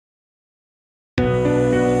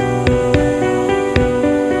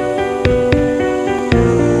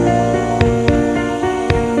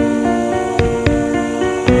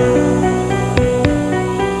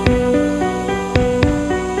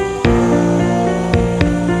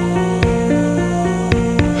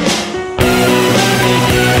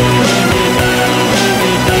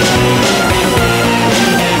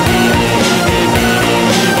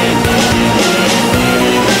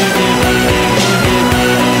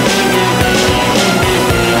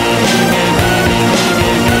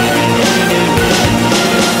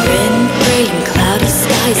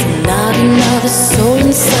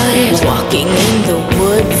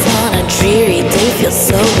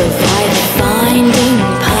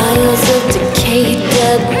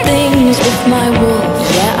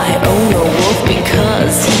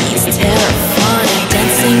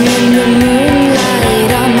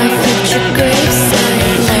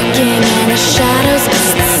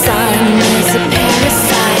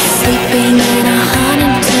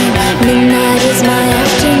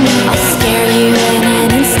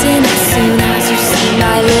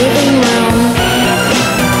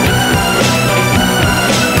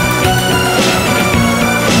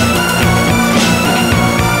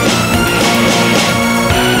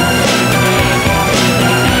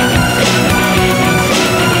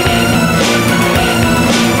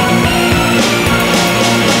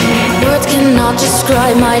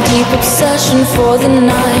describe my deep obsession for the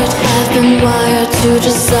night. I've been wired to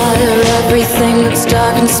desire everything that's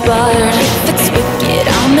dark inspired. If it's wicked,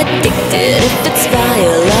 I'm addicted. If it's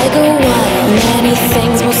vile, I go wild. Many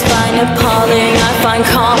things most find appalling, I find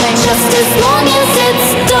calming. Just as long as it's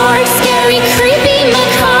dark, scary, creepy,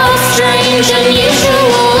 macabre, strange,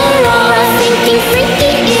 unusual, or raw. Thinking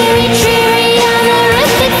freaky, eerie, dreary, and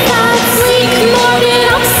horrific thoughts. Sleek, morbid,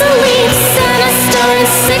 obsolete, sinister and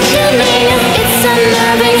sickening. It's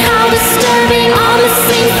unnerving how disturbing I'm the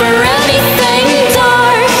scene for anything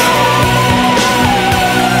dark.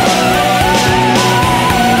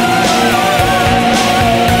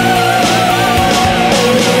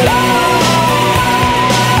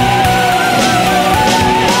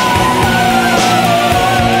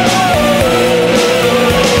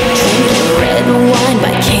 Drinking red wine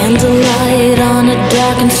by candlelight on a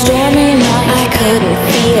dark and stormy night. I couldn't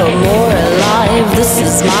feel more alive. This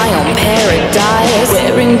is my own paradise.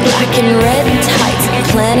 Wearing black and red tights,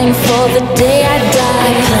 planning for the day I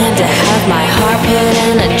die. Plan to have my heart put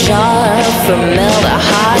in a jar of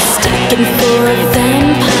formaldehyde. Sticking for a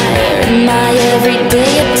vampire in my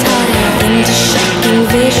everyday attire. Into shocking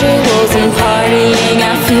visuals and partying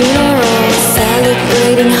at funerals.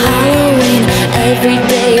 Celebrating Halloween every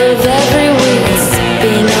day of every week.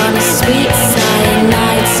 Sipping on a sweet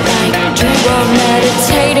cyanide spike drink while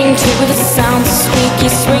meditating to the sounds of squeaky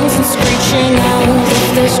swings and screeching owls. If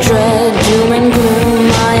there's dread, doom and gloom,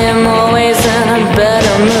 I am always in a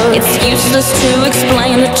better mood. It's useless to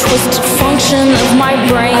explain the twisted function of my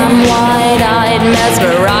brain. I'm wide-eyed,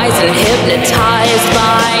 mesmerized and hypnotized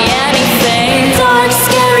by